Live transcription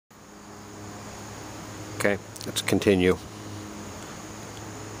Okay, let's continue.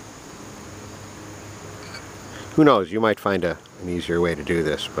 Who knows, you might find an easier way to do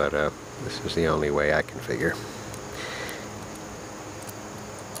this, but this is the only way I can figure.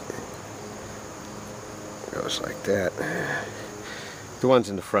 It goes like that. The ones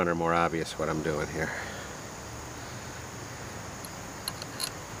in the front are more obvious what I'm doing here.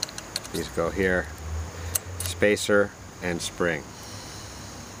 These go here, spacer and spring.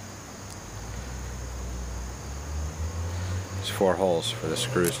 There's 4 holes for the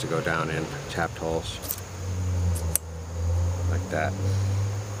screws to go down in, tapped holes. Like that.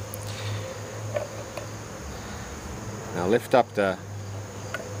 Now lift up the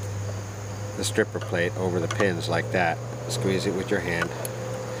stripper plate over the pins like that. Squeeze it with your hand.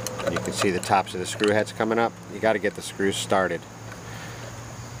 And you can see the tops of the screw heads coming up. You got to get the screws started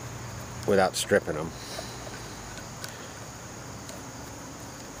without stripping them.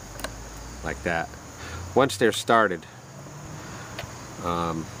 Like that. Once they're started,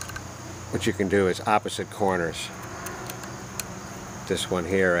 what you can do is opposite corners. This one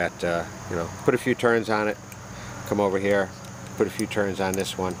here at, you know, put a few turns on it, come over here, put a few turns on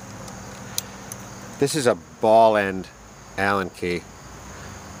this one. This is a ball end Allen key.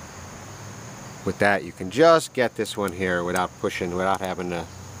 With that, you can just get this one here without pushing, without having to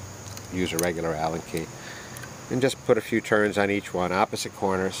use a regular Allen key. And just put a few turns on each one, opposite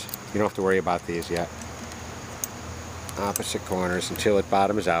corners. You don't have to worry about these yet. Opposite corners until it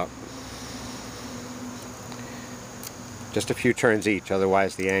bottoms out. Just a few turns each,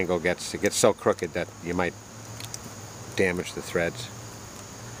 otherwise the angle gets so crooked that you might damage the threads.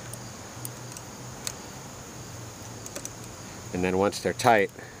 And then once they're tight,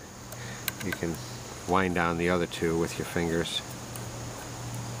 you can wind down the other 2 with your fingers.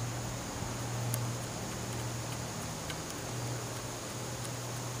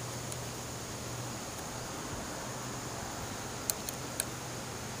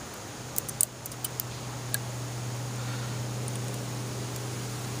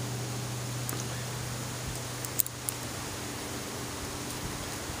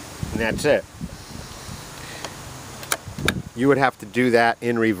 And that's it. You would have to do that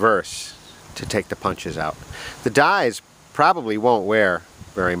in reverse to take the punches out. The dies probably won't wear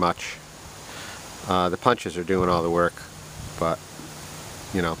very much. The punches are doing all the work, but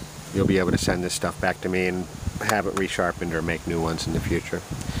you know, you'll be able to send this stuff back to me and have it resharpened or make new ones in the future.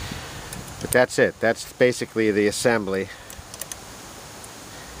 But that's it. That's basically the assembly.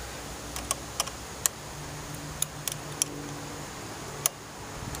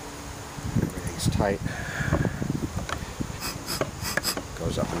 Everything's tight.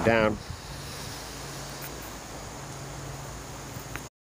 Goes up and down.